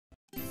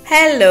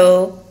Hello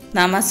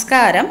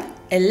നമസ്കാരം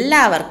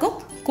എല്ലാവർക്കും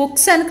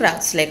cooks and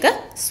ക്രാഫ്റ്റ്സിലേക്ക്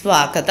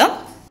സ്വാഗതം.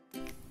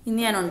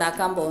 ഇന്ന് ഞാൻ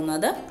ഉണ്ടാക്കാൻ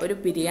പോകുന്നത് ഒരു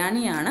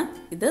ബിരിയാണിയാണ്.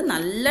 ഇത്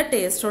നല്ല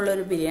ടേസ്റ്റുള്ള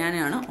ഒരു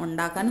ബിരിയാണിയാണ്,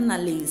 ഉണ്ടാക്കാനും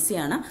നല്ല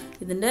ഈസിയാണ്.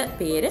 ഇതിൻ്റെ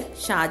പേര്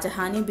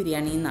ഷാജഹാനി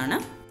ബിരിയാണി എന്നാണ്.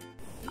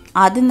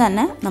 ആദ്യം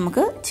തന്നെ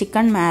നമുക്ക്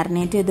ചിക്കൻ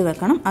മാരിനേറ്റ് ചെയ്ത്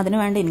വെക്കണം. അതിന്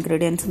വേണ്ട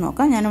ഇൻഗ്രീഡിയൻസ്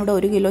നോക്കാം. ഞാനിവിടെ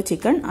 1 കിലോ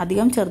ചിക്കൻ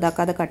അധികം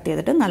ചെറുതാക്കാതെ കട്ട്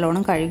ചെയ്തിട്ട്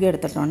നല്ലോണം കഴുകി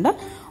എടുത്തിട്ടുണ്ട്.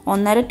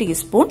 1.5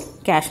 teaspoon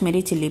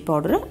Kashmiri chilli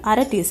powder,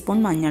 1/2 teaspoon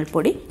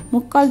മഞ്ഞൾപ്പൊടി,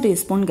 3/4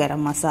 ടീസ്പൂൺ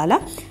ഗരം മസാല,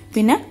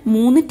 പിന്നെ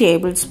 3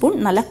 ടേബിൾ സ്പൂൺ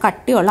നല്ല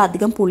കട്ടിയുള്ള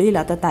അധികം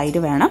പുളിയില്ലാത്ത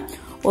തൈര് വേണം.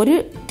 1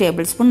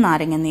 ടേബിൾ സ്പൂൺ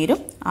നാരങ്ങനീരും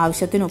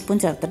ആവശ്യത്തിന് ഉപ്പും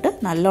ചേർത്തിട്ട്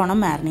നല്ലോണം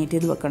മാരിനേറ്റ്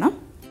ചെയ്ത് വെക്കണം.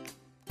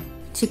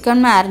 ചിക്കൻ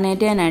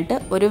മാരിനേറ്റ് ചെയ്യാനായിട്ട്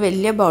ഒരു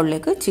വലിയ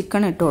ബൗളിലേക്ക്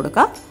ചിക്കൻ ഇട്ട്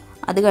കൊടുക്കുക.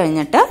 അത്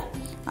കഴിഞ്ഞിട്ട്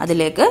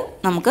അതിലേക്ക്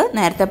നമുക്ക്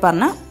നേരത്തെ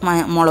പറഞ്ഞ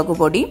മുളക്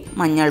പൊടി,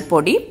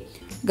 മഞ്ഞൾപ്പൊടി,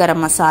 ഗരം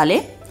മസാല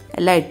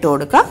എല്ലാം ഇട്ട്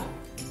കൊടുക്കുക.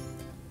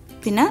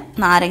 പിന്നെ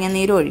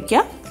നാരങ്ങനീര്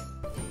ഒഴിക്കുക.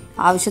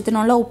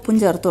 ആവശ്യത്തിനുള്ള ഉപ്പും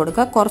ചേർത്ത്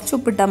കൊടുക്കുക. കുറച്ച്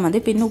ഉപ്പിട്ടാൽ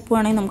മതി, പിന്നെ ഉപ്പ്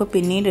വേണമെങ്കിൽ നമുക്ക്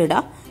പിന്നീട്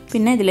ഇടാം.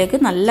 പിന്നെ ഇതിലേക്ക്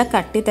നല്ല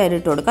കട്ടി തൈര്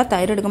ഇട്ട് കൊടുക്കുക.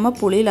 തൈര് എടുക്കുമ്പോൾ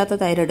പുളിയില്ലാത്ത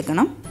തൈര്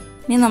എടുക്കണം.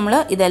 ഇനി നമ്മൾ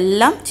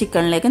ഇതെല്ലാം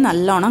ചിക്കനിലേക്ക്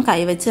നല്ലോണം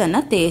കൈവച്ച്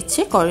തന്നെ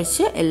തേച്ച്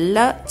കുഴച്ച്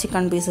എല്ലാ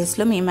ചിക്കൻ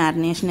പീസസിലും ഈ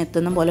മാരിനേഷൻ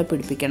എത്തുന്ന പോലെ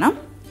പിടിപ്പിക്കണം.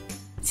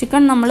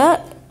 ചിക്കൻ നമ്മൾ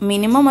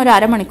മിനിമം ഒരു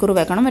അരമണിക്കൂർ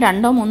വെക്കണം.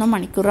 2-3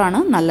 മണിക്കൂറാണ്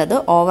നല്ലത്.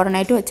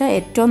 ഓവർനൈറ്റ് വെച്ചാൽ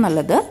ഏറ്റവും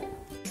നല്ലത്.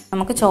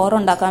 നമുക്ക് ചോറ്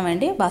ഉണ്ടാക്കാൻ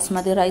വേണ്ടി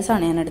ബാസ്മതി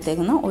റൈസാണ് ഞാൻ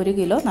എടുത്തേക്കുന്നത്. 1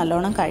 കിലോ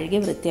നല്ലോണം കഴുകി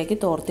വൃത്തിയാക്കി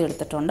തോർത്തി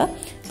എടുത്തിട്ടുണ്ട്.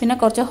 പിന്നെ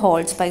കുറച്ച്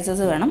ഹോൾ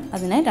സ്പൈസസ് വേണം.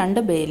 അതിന്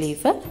 2 ബേ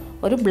ലീഫ്,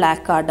 ഒരു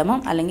ബ്ലാക്ക് കാർഡമം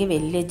അല്ലെങ്കിൽ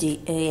വലിയ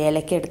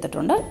ഏലക്ക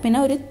എടുത്തിട്ടുണ്ട്. പിന്നെ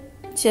ഒരു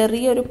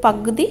ചെറിയൊരു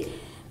പകുതി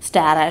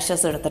സ്റ്റാർ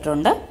ആഷസ്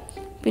എടുത്തിട്ടുണ്ട്.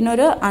 പിന്നെ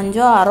ഒരു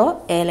 5-6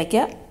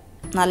 ഏലക്ക,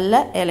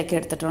 നല്ല ഏലക്ക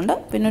എടുത്തിട്ടുണ്ട്.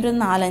 പിന്നെ ഒരു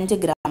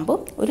 4-5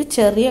 ഗ്രാമ്പും, ഒരു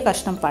ചെറിയ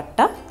കഷ്ണം പട്ട,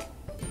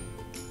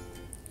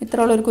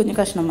 ഇത്രയുള്ള ഒരു കുഞ്ഞു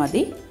കഷ്ണം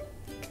മതി.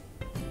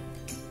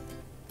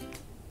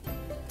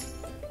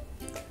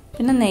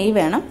 പിന്നെ നെയ്യ്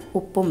വേണം,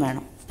 ഉപ്പും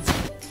വേണം.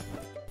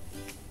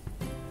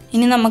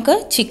 ഇനി നമുക്ക്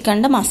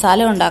ചിക്കൻ്റെ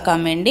മസാല ഉണ്ടാക്കാൻ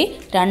വേണ്ടി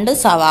 2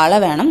 സവാള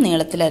വേണം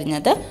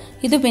നീളത്തിലരിഞ്ഞത്.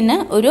 ഇത് പിന്നെ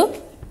ഒരു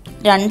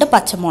 2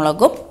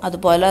 പച്ചമുളകും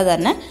അതുപോലെ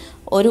തന്നെ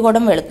 1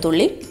 കുടം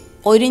വെളുത്തുള്ളി,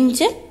 1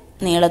 ഇഞ്ച്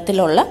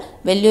നീളത്തിലുള്ള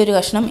വലിയൊരു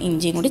കഷ്ണം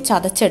ഇഞ്ചിയും കൂടി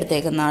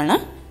ചതച്ചെടുത്തേക്കുന്നതാണ്.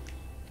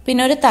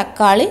 പിന്നെ ഒരു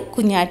തക്കാളി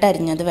കുഞ്ഞായിട്ട്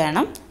അരിഞ്ഞത്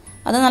വേണം.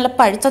 അത് നല്ല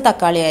പഴുത്ത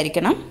തക്കാളി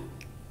ആയിരിക്കണം.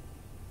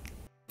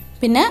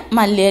 പിന്നെ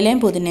മല്ലിയിലയും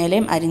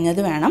പുതിനയിലയും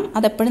അരിഞ്ഞത് വേണം.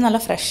 അതെപ്പോഴും നല്ല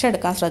ഫ്രഷ്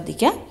എടുക്കാൻ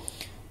ശ്രദ്ധിക്കുക.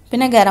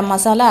 പിന്നെ ഗരം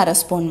മസാല 1/2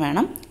 സ്പൂൺ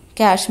വേണം.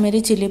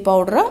 കാശ്മീരി ചില്ലി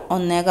പൗഡർ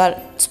 1/4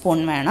 സ്പൂൺ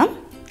വേണം.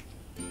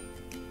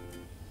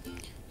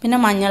 പിന്നെ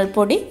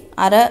മഞ്ഞൾപ്പൊടി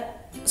 1/2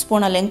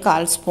 സ്പൂൺ അല്ലെങ്കിൽ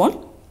 1/4 സ്പൂൺ.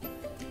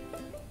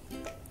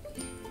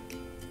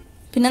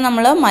 പിന്നെ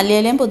നമ്മൾ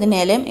മല്ലിയിലയും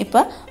പുതിനയിലയും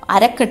ഇപ്പോൾ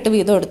അരക്കെട്ട്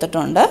വീതം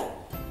എടുത്തിട്ടുണ്ട്.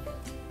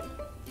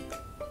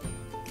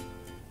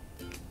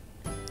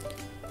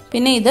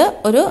 പിന്നെ ഇത്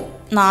ഒരു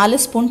 4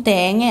 സ്പൂൺ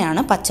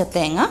തേങ്ങയാണ്,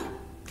 പച്ചത്തേങ്ങ.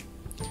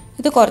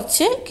 ഇത്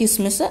കുറച്ച്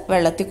കിസ്മിസ്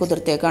വെള്ളത്തിൽ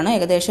കുതിർത്തേക്കാണ്,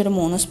 ഏകദേശം ഒരു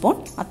 3 സ്പൂൺ.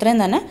 അത്രയും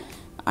തന്നെ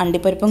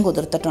അണ്ടിപ്പരിപ്പും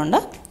കുതിർത്തിട്ടുണ്ട്.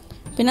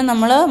 പിന്നെ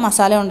നമ്മൾ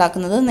മസാല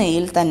ഉണ്ടാക്കുന്നത്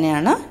നെയ്യിൽ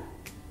തന്നെയാണ്.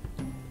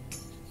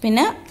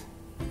 പിന്നെ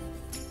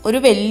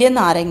ഒരു വലിയ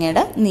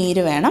നാരങ്ങയുടെ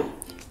നീര് വേണം,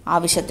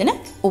 ആവശ്യത്തിന്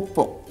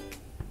ഉപ്പും.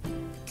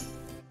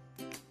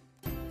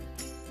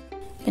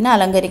 പിന്നെ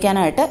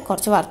അലങ്കരിക്കാനായിട്ട്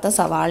കുറച്ച് വറുത്ത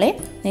സവാളയും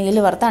നെയ്യിൽ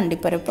വറുത്ത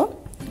അണ്ടിപ്പരിപ്പും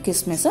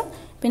കിസ്മിസും.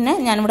 പിന്നെ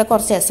ഞാനിവിടെ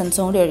കുറച്ച്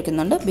എസൻസും കൂടി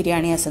ഒഴിക്കുന്നുണ്ട്,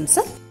 ബിരിയാണി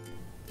എസൻസ്.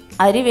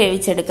 അരി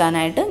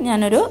വേവിച്ചെടുക്കാനായിട്ട്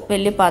ഞാനൊരു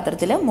വലിയ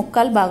പാത്രത്തിൽ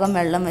 3/4 ഭാഗം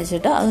വെള്ളം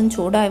വെച്ചിട്ട് അതും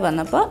ചൂടായി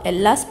വന്നപ്പോൾ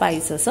എല്ലാ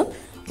സ്പൈസസും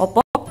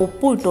ഒപ്പം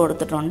ഉപ്പും ഇട്ട്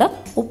കൊടുത്തിട്ടുണ്ട്.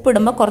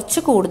 ഉപ്പിടുമ്പോൾ കുറച്ച്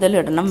കൂടുതൽ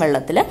ഇടണം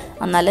വെള്ളത്തിൽ,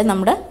 എന്നാലേ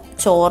നമ്മുടെ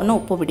ചോറിന്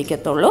ഉപ്പ്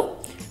പിടിക്കത്തുള്ളൂ.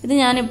 ഇത്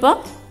ഞാനിപ്പോൾ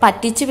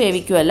പറ്റിച്ച്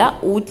വേവിക്കുമല്ല,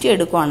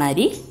 ഊറ്റിയെടുക്കുവാണ്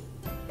അരി.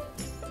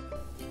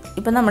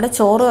 ഇപ്പം നമ്മുടെ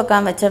ചോറ്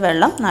വെക്കാൻ വെച്ച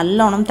വെള്ളം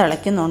നല്ലോണം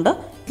തിളയ്ക്കുന്നുണ്ട്.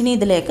 ഇനി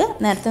ഇതിലേക്ക്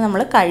നേരത്തെ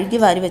നമ്മൾ കഴുകി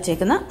വാരി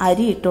വെച്ചേക്കുന്ന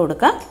അരി ഇട്ട്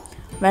കൊടുക്കുക.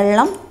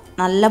 വെള്ളം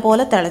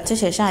നല്ലപോലെ തിളച്ച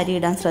ശേഷം അരി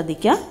ഇടാൻ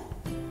ശ്രദ്ധിക്കുക.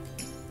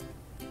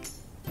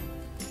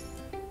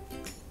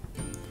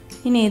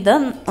 ഇനി ഇത്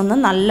ഒന്ന്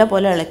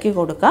നല്ലപോലെ ഇളക്കി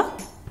കൊടുക്കുക.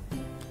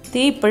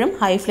 തീ ഇപ്പോഴും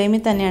ഹൈ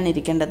ഫ്ലെയിമിൽ തന്നെയാണ്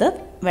ഇരിക്കേണ്ടത്.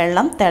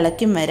 വെള്ളം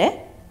തിളയ്ക്കും വരെ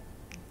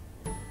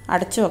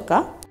അടച്ചു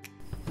വെക്കുക.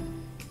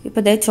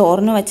 ഇപ്പോൾ ഇതേ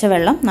ചോറിന് വെച്ച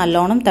വെള്ളം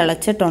നല്ലോണം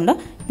തിളച്ചിട്ടുണ്ട്.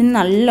 ഇനി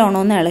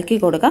നല്ലോണം ഒന്ന് ഇളക്കി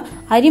കൊടുക്കുക.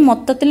 അരി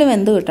മൊത്തത്തിൽ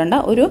വെന്ത് കിട്ടണ്ട,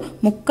 ഒരു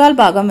 3/4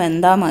 ഭാഗം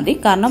വെന്താൽ മതി.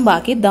 കാരണം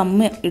ബാക്കി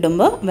ദമ്മ്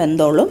ഇടുമ്പോൾ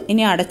വെന്തോളും.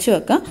 ഇനി അടച്ചു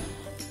വെക്കുക.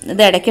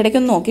 ഇത്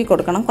ഇടയ്ക്കിടയ്ക്കൊന്ന് നോക്കി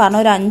കൊടുക്കണം, കാരണം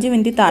ഒരു 5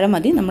 മിനിറ്റ് താഴെ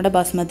മതി നമ്മുടെ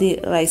ബാസ്മതി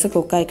റൈസ്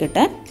കുക്കായി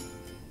കിട്ടാൻ.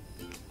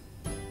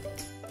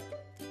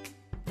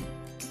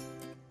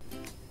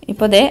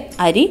 ഇപ്പോൾ ദേ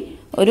അരി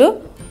ഒരു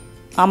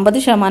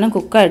 50%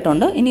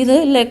 കുക്കായിട്ടുണ്ട്. ഇനി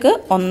ഇതിലേക്ക്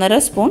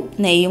 1.5 സ്പൂൺ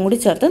നെയ്യും കൂടി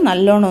ചേർത്ത്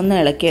നല്ലോണം ഒന്ന്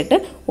ഇളക്കിയിട്ട്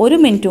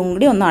 1 മിനിറ്റും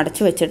കൂടി ഒന്ന്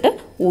അടച്ചു വെച്ചിട്ട്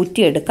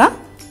ഊറ്റിയെടുക്കാം.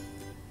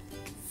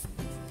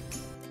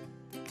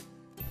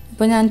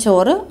 ഇപ്പോൾ ഞാൻ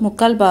ചോറ്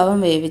 3/4 ഭാഗം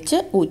വേവിച്ച്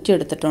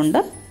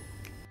ഊറ്റിയെടുത്തിട്ടുണ്ട്.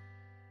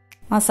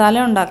 മസാല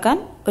ഉണ്ടാക്കാൻ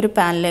ഒരു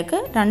പാനിലേക്ക്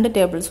 2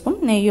 ടേബിൾ സ്പൂൺ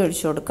നെയ്യ്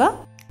ഒഴിച്ചു കൊടുക്കുക.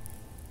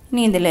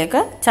 ഇനി ഇതിലേക്ക്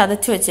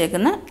ചതച്ച്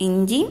വെച്ചേക്കുന്ന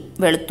ഇഞ്ചിയും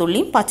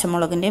വെളുത്തുള്ളിയും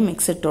പച്ചമുളകിൻ്റെയും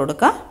മിക്സ് ഇട്ട്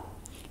കൊടുക്കുക.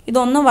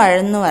 ഇതൊന്ന്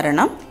വഴന്ന്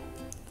വരണം.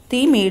 തീ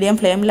മീഡിയം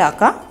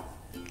ഫ്ലെയിമിലാക്കാം.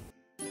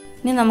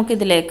 ഇനി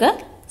നമുക്കിതിലേക്ക്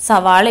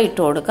സവാള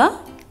ഇട്ട് കൊടുക്കാം.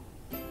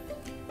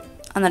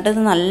 എന്നിട്ട്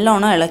ഇത്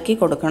നല്ലോണം ഇളക്കി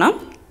കൊടുക്കണം.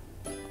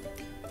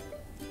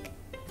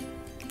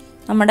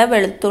 നമ്മുടെ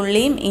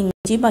വെളുത്തുള്ളിയും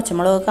ഇഞ്ചിയും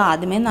പച്ചമുളകൊക്കെ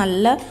ആദ്യമേ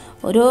നല്ല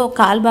ഒരു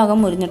 1/4 ഭാഗം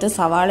മുരിഞ്ഞിട്ട്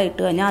സവാള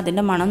ഇട്ട് കഴിഞ്ഞാൽ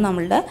അതിൻ്റെ മണം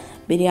നമ്മളുടെ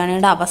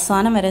ബിരിയാണിയുടെ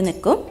അവസാനം വരെ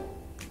നിൽക്കും.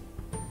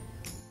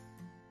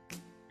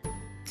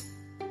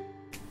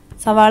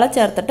 സവാള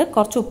ചേർത്തിട്ട്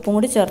കുറച്ച് ഉപ്പും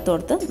കൂടി ചേർത്ത്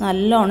കൊടുത്ത്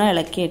നല്ലോണം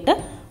ഇളക്കിയിട്ട്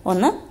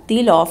ഒന്ന് തീ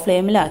ലോ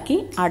ഫ്ലെയിമിലാക്കി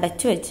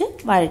അടച്ചു വെച്ച്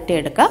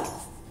വഴറ്റിയെടുക്കുക.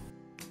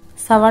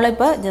 സവാള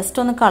ഇപ്പോൾ ജസ്റ്റ്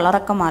ഒന്ന്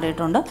കളറൊക്കെ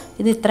മാറിയിട്ടുണ്ട്.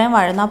 ഇത് ഇത്രയും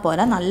വഴന്നാൽ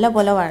പോരാ, നല്ല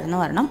പോലെ വഴന്ന്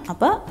വരണം.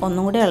 അപ്പോൾ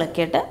ഒന്നും കൂടി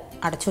ഇളക്കിയിട്ട്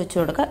അടച്ചു വെച്ച്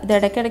കൊടുക്കുക. ഇത്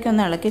ഇടയ്ക്കിടയ്ക്ക്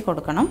ഒന്ന് ഇളക്കി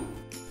കൊടുക്കണം.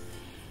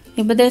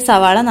 ഇപ്പോൾ ഇതേ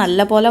സവാള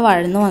നല്ല പോലെ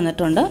വഴന്നു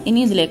വന്നിട്ടുണ്ട്. ഇനി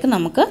ഇതിലേക്ക്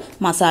നമുക്ക്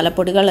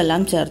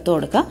മസാലപ്പൊടികളെല്ലാം ചേർത്ത്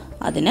കൊടുക്കുക.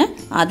 അതിന്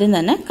ആദ്യം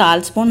തന്നെ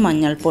 1/4 സ്പൂൺ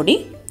മഞ്ഞൾപ്പൊടി,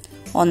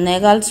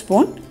 1/4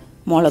 സ്പൂൺ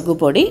മുളക്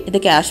പൊടി, ഇത്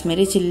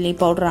കാശ്മീരി ചില്ലി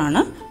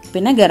പൗഡറാണ്.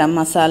 പിന്നെ ഗരം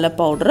മസാല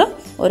പൗഡർ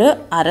ഒരു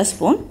 1/2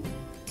 സ്പൂൺ.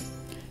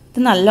 ഇത്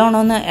നല്ലോണം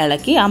ഒന്ന്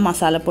ഇളക്കി ആ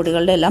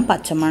മസാലപ്പൊടികളുടെ എല്ലാം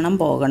പച്ചമണം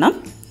പോകണം.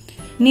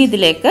 ഇനി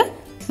ഇതിലേക്ക്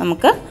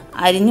നമുക്ക്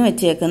അരിഞ്ഞു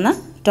വെച്ചേക്കുന്ന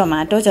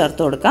ടൊമാറ്റോ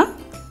ചേർത്ത് കൊടുക്കാം.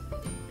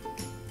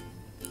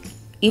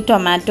 ഈ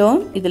ടൊമാറ്റോയും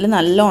ഇതിൽ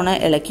നല്ലോണം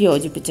ഇളക്കി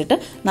യോജിപ്പിച്ചിട്ട്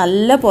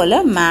നല്ല പോലെ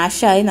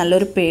മാഷായി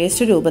നല്ലൊരു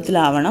പേസ്റ്റ്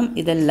രൂപത്തിലാവണം.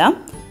 ഇതെല്ലാം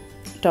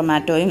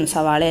ടൊമാറ്റോയും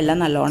സവാളയും എല്ലാം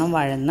നല്ലോണം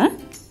വഴന്ന്.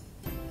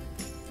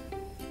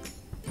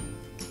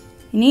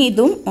 ഇനി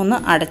ഇതും ഒന്ന്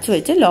അടച്ചു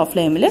വെച്ച് ലോ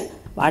ഫ്ലെയിമിൽ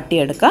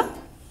വാട്ടിയെടുക്കാം.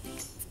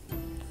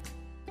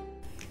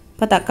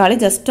 ഇപ്പോൾ തക്കാളി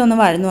ജസ്റ്റ് ഒന്ന്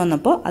വഴന്നു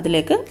വന്നപ്പോൾ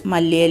അതിലേക്ക്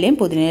മല്ലിയിലയും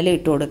പുതിനയിലയും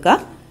ഇട്ട് കൊടുക്കുക.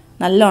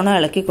 നല്ലോണം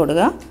ഇളക്കി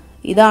കൊടുക്കുക.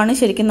 ഇതാണ്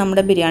ശരിക്കും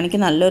നമ്മുടെ ബിരിയാണിക്ക്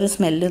നല്ലൊരു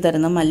സ്മെല്ല്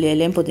തരുന്ന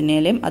മല്ലിയിലയും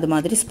പുതിനയിലയും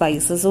അതുമാതിരി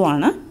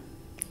സ്പൈസസുമാണ്.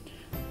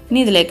 ഇനി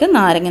ഇതിലേക്ക്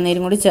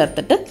നാരങ്ങനീരും കൂടി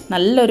ചേർത്തിട്ട്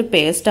നല്ലൊരു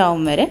പേസ്റ്റ്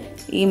ആവും വരെ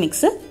ഈ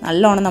മിക്സ്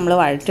നല്ലോണം നമ്മൾ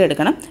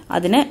വഴറ്റിയെടുക്കണം.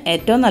 അതിന്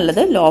ഏറ്റവും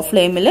നല്ലത് ലോ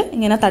ഫ്ലെയിമിൽ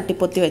ഇങ്ങനെ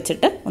തട്ടിപ്പൊത്തി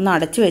വെച്ചിട്ട് ഒന്ന്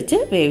അടച്ചു വെച്ച്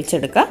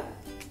വേവിച്ചെടുക്കുക.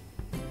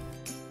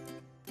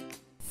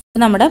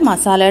 നമ്മുടെ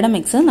മസാലയുടെ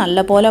മിക്സ്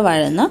നല്ലപോലെ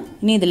വഴന്ന്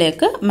ഇനി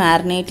ഇതിലേക്ക്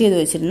മാരിനേറ്റ് ചെയ്ത്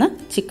വെച്ചിരുന്ന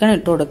ചിക്കൻ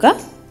ഇട്ട് കൊടുക്കുക.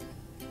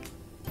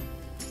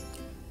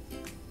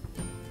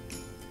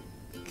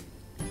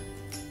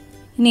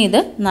 ഇനി ഇത്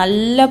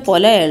നല്ല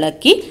പോലെ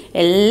ഇളക്കി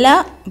എല്ലാ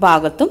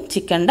ഭാഗത്തും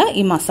ചിക്കൻ്റെ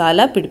ഈ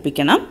മസാല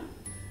പിടിപ്പിക്കണം.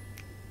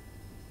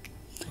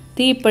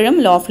 തീ ഇപ്പോഴും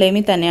ലോ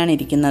ഫ്ലെയിമിൽ തന്നെയാണ്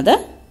ഇരിക്കുന്നത്.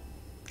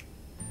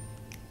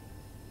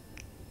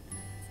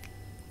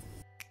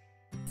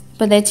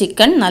 ഇപ്പോൾ ഇതേ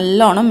ചിക്കൻ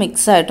നല്ലോണം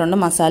മിക്സ് ആയിട്ടുണ്ട്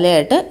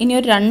മസാലയായിട്ട്. ഇനി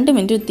ഒരു 2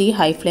 മിനിറ്റ് തീ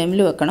ഹൈ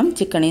ഫ്ലെയിമിൽ വെക്കണം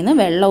ചിക്കനിൽ നിന്ന്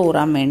വെള്ളം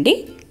ഊറാൻ വേണ്ടി.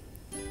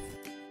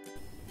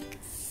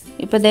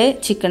 ഇപ്പോൾ ഇതേ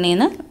ചിക്കനിൽ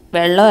നിന്ന്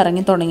വെള്ളം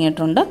ഇറങ്ങി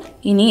തുടങ്ങിയിട്ടുണ്ട്.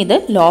 ഇനി ഇത്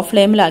ലോ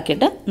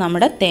ഫ്ലെയിമിലാക്കിയിട്ട്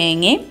നമ്മുടെ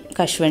തേങ്ങയും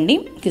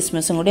കശുവണ്ടിയും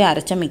കിസ്മിസും കൂടി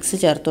അരച്ച മിക്സ്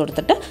ചേർത്ത്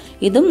കൊടുത്തിട്ട്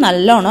ഇതും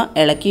നല്ലോണം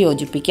ഇളക്കി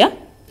യോജിപ്പിക്കുക.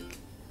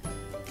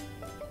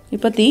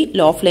 ഇപ്പോൾ തീ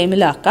ലോ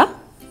ഫ്ലെയിമിലാക്കാം.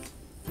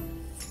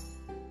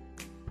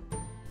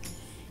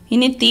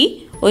 ഇനി തീ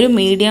ഒരു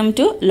മീഡിയം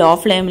ടു ലോ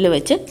ഫ്ലെയിമിൽ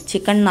വെച്ച്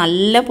ചിക്കൻ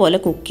നല്ല പോലെ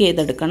കുക്ക്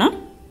ചെയ്തെടുക്കണം.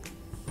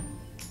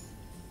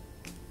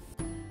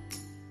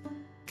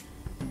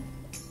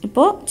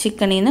 ഇപ്പോൾ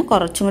ചിക്കനിൽ നിന്ന്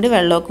കുറച്ചും കൂടി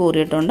വെള്ളമൊക്കെ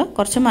ഊറിയിട്ടുണ്ട്.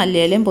 കുറച്ച്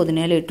മല്ലിയിലയും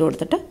പുതിനയിലയും ഇട്ട്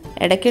കൊടുത്തിട്ട്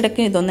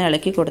ഇടയ്ക്കിടയ്ക്ക് ഇതൊന്ന്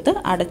ഇളക്കി കൊടുത്ത്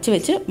അടച്ച്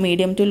വെച്ച്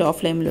മീഡിയം ടു ലോ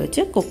ഫ്ലെയിമിൽ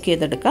വെച്ച് കുക്ക്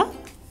ചെയ്തെടുക്കുക.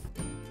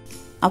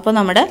 അപ്പോൾ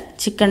നമ്മുടെ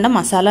ചിക്കൻ്റെ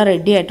മസാല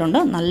റെഡി ആയിട്ടുണ്ട്.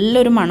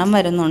 നല്ലൊരു മണം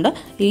വരുന്നുണ്ട്.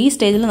 ഈ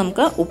സ്റ്റേജിൽ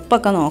നമുക്ക്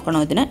ഉപ്പൊക്കെ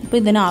നോക്കണം. ഇപ്പോൾ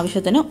ഇതിന്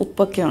ആവശ്യത്തിന്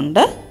ഉപ്പൊക്കെ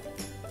ഉണ്ട്.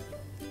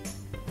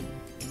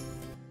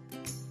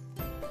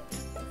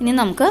 ഇനി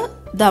നമുക്ക്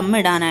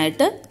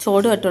ദമ്മിടാനായിട്ട്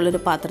ചൂടുകട്ടുള്ളൊരു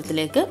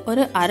പാത്രത്തിലേക്ക്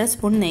ഒരു 1/2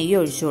 സ്പൂൺ നെയ്യ്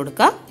ഒഴിച്ചു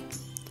കൊടുക്കാം.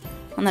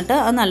 എന്നിട്ട്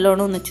അത്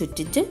നല്ലോണം ഒന്ന്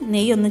ചുറ്റിച്ച്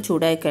നെയ്യ് ഒന്ന്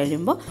ചൂടായി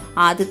കഴിയുമ്പോൾ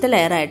ആദ്യത്തെ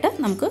ലെയറായിട്ട്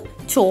നമുക്ക്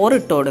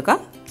ചോറിട്ട് കൊടുക്കാം.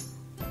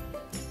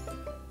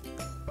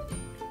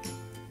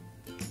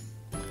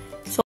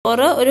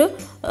 ചോറ് ഒരു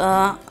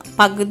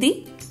പകുതി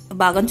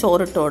ഭാഗം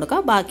ചോറിട്ട്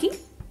കൊടുക്കുക. ബാക്കി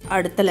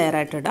അടുത്ത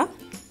ലെയറായിട്ട് ഇടാം.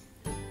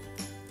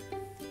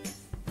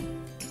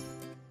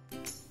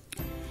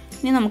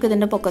 ഇനി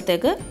നമുക്കിതിൻ്റെ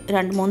പൊക്കത്തേക്ക്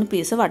 2-3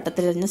 പീസ്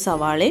വട്ടത്തിലരിഞ്ഞ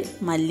സവാളയും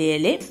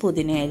മല്ലിയിലയും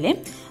പുതിനയിലയും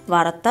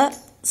വറുത്ത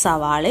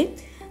സവാളയും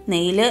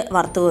നെയ്യിൽ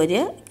വറുത്ത് കോരിയ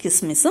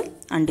കിസ്മിസും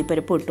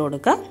അണ്ടിപ്പരിപ്പും ഇട്ട്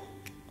കൊടുക്കുക.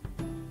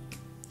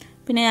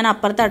 പിന്നെ ഞാൻ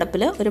അപ്പുറത്തെ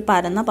അടുപ്പിൽ ഒരു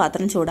പരന്ന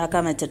പാത്രം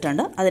ചൂടാക്കാൻ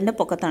വെച്ചിട്ടുണ്ട്. അതിൻ്റെ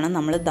പൊക്കത്താണ്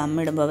നമ്മൾ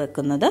ദമ്മിടുമ്പോൾ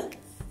വെക്കുന്നത്.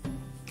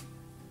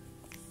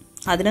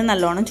 അതിന്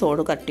നല്ലോണം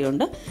ചൂട്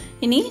കട്ടിയുണ്ട്.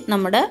 ഇനി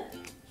നമ്മുടെ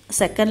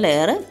സെക്കൻഡ്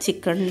ലെയർ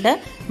ചിക്കൻ്റെ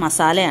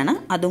മസാലയാണ്.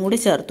 അതും കൂടി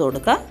ചേർത്ത്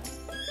കൊടുക്കുക.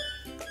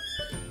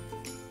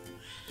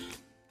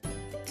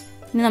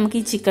 ഇനി നമുക്ക്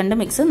ഈ ചിക്കൻ്റെ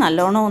മിക്സ്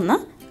നല്ലോണം ഒന്ന്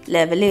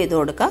ലെവൽ ചെയ്ത്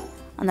കൊടുക്കാം.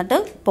 എന്നിട്ട്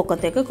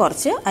പൊക്കത്തേക്ക്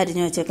കുറച്ച്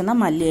അരിഞ്ഞു വെച്ചേക്കുന്ന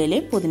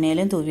മല്ലിയിലയും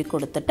പുതിനയിലയും തൂവി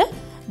കൊടുത്തിട്ട്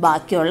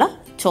ബാക്കിയുള്ള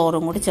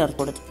ചോറും കൂടി ചേർത്ത്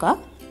കൊടുക്കുക.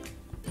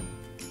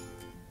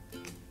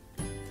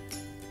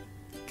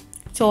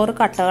 ചോറ്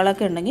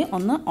കട്ടകളൊക്കെ ഉണ്ടെങ്കിൽ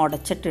ഒന്ന്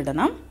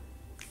ഉടച്ചിട്ടിടണം.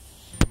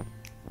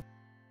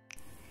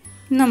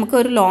 ഇനി നമുക്ക്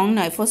ഒരു ലോങ്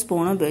നൈഫോ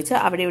സ്പൂണോ ഉപയോഗിച്ച്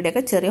അവിടെ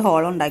ഇവിടെയൊക്കെ ചെറിയ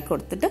ഹോൾ ഉണ്ടാക്കി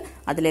കൊടുത്തിട്ട്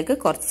അതിലേക്ക്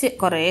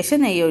കുറേശ്ശെ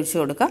നെയ്യ് ഒഴിച്ചു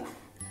കൊടുക്കുക.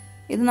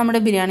 ഇത്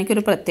നമ്മുടെ ബിരിയാണിക്ക്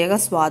ഒരു പ്രത്യേക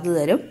സ്വാദ്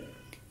തരും.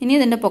 ഇനി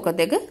ഇതിൻ്റെ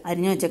പൊക്കത്തേക്ക്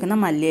അരിഞ്ഞു വെച്ചേക്കുന്ന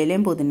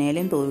മല്ലിയിലയും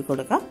പുതിനയിലയും തൂവി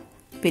കൊടുക്കുക.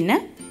 പിന്നെ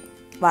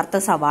വറുത്ത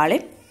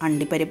സവാളയും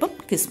അണ്ടിപ്പരിപ്പും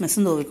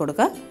കിസ്മിസും തൂവി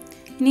കൊടുക്കുക.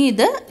 ഇനി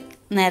ഇത്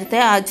നേരത്തെ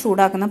ആ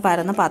ചൂടാക്കുന്ന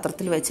പരന്ന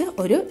പാത്രത്തിൽ വെച്ച്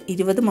ഒരു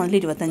 20 മുതൽ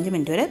 25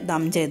 മിനിറ്റ് വരെ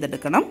ദം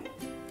ചെയ്തെടുക്കണം.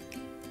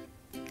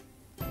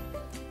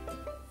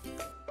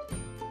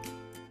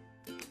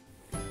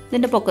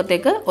 ഇതിൻ്റെ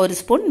പൊക്കത്തേക്ക് 1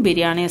 സ്പൂൺ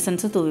ബിരിയാണി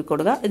എസൻസ് തൂവി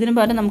കൊടുക്കുക. ഇതിന്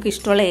പകരം നമുക്ക്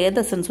ഇഷ്ടമുള്ള ഏത്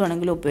എസൻസ്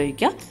വേണമെങ്കിലും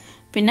ഉപയോഗിക്കാം.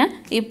 പിന്നെ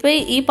ഇപ്പോൾ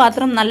ഈ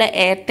പാത്രം നല്ല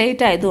എയർ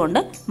ടൈറ്റ് ആയതുകൊണ്ട്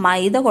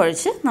മൈദ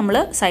കുഴച്ച് നമ്മൾ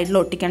സൈഡിൽ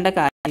ഒട്ടിക്കേണ്ട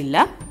കാര്യമില്ല.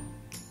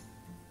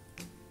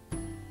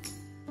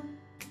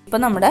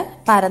 ഇപ്പം നമ്മുടെ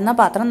പരന്ന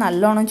പാത്രം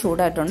നല്ലോണം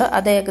ചൂടായിട്ടുണ്ട്.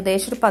 അത്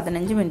ഏകദേശം ഒരു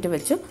 15 മിനിറ്റ്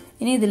വെച്ചു.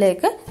 ഇനി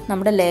ഇതിലേക്ക്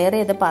നമ്മുടെ ലെയർ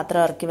ചെയ്ത പാത്രം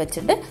ഇറക്കി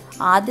വെച്ചിട്ട്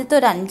ആദ്യത്തെ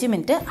ഒരു 5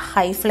 മിനിറ്റ്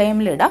ഹൈ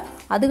ഫ്ലെയിമിലിടാം.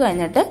 അത്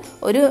കഴിഞ്ഞിട്ട്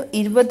ഒരു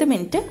 20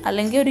 മിനിറ്റ്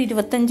അല്ലെങ്കിൽ ഒരു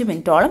 25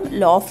 മിനിറ്റോളം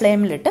ലോ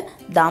ഫ്ലെയിമിലിട്ട്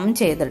ദം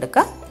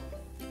ചെയ്തെടുക്കുക.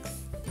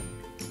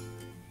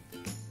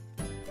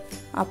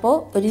 അപ്പോൾ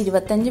ഒരു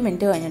 25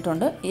 മിനിറ്റ്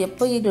കഴിഞ്ഞിട്ടുണ്ട്.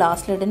 ഇപ്പോൾ ഈ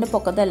ഗ്ലാസ് ലിഡിൻ്റെ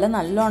പൊക്കത്തെല്ലാം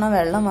നല്ലോണം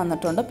വെള്ളം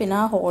വന്നിട്ടുണ്ട്. പിന്നെ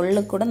ആ ഹോളിൽ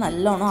കൂടെ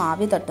നല്ലോണം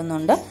ആവി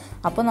തട്ടുന്നുണ്ട്.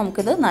 അപ്പോൾ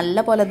നമുക്കിത്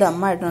നല്ല പോലെ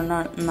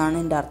ദമ്മായിട്ടുണ്ടെന്നാണ്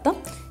ഇതിൻ്റെ അർത്ഥം.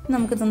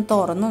 നമുക്കിതൊന്ന്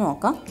തുറന്ന്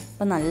നോക്കാം.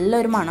 അപ്പോൾ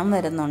നല്ലൊരു മണം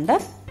വരുന്നുണ്ട്.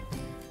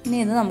 ഇനി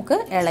ഇത് നമുക്ക്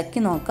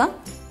ഇളക്കി നോക്കാം.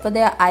 അപ്പോൾ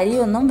ഇത്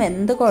അരിയൊന്നും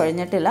വെന്ത്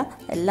കുഴഞ്ഞിട്ടില്ല.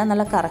 എല്ലാം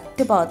നല്ല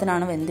കറക്റ്റ്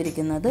പാകത്തിനാണ്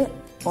വെന്തിരിക്കുന്നത്.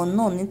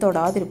 ഒന്നും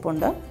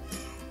തൊടാതിരിപ്പുണ്ട്.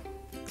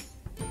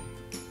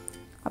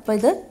 അപ്പോൾ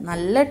ഇത്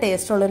നല്ല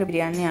ടേസ്റ്റുള്ളൊരു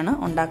ബിരിയാണിയാണ്.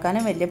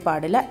 ഉണ്ടാക്കാനും വലിയ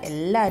പാടില്ല.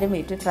 എല്ലാവരും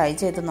വീട്ടിൽ ട്രൈ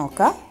ചെയ്ത്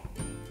നോക്കുക.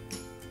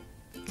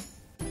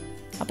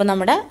 അപ്പോൾ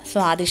നമ്മുടെ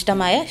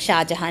സ്വാദിഷ്ടമായ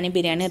ഷാജഹാനി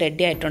ബിരിയാണി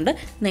റെഡി ആയിട്ടുണ്ട്.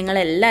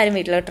 നിങ്ങളെല്ലാവരും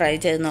വീട്ടിൽ ട്രൈ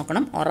ചെയ്ത്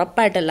നോക്കണം.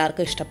 ഉറപ്പായിട്ട്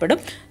എല്ലാവർക്കും ഇഷ്ടപ്പെടും.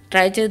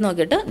 ട്രൈ ചെയ്ത്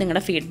നോക്കിയിട്ട്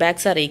നിങ്ങളുടെ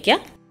ഫീഡ്ബാക്ക്സ് അറിയിക്കുക.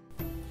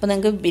 അപ്പോൾ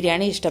നിങ്ങൾക്ക്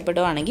ബിരിയാണി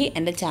ഇഷ്ടപ്പെടുവാണെങ്കിൽ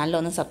എൻ്റെ ചാനൽ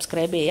ഒന്ന്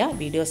സബ്സ്ക്രൈബ് ചെയ്യുക,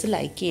 വീഡിയോസ്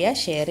ലൈക്ക് ചെയ്യുക,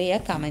 ഷെയർ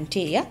ചെയ്യുക, കമൻറ്റ്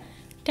ചെയ്യുക.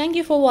 Thank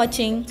you for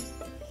watching.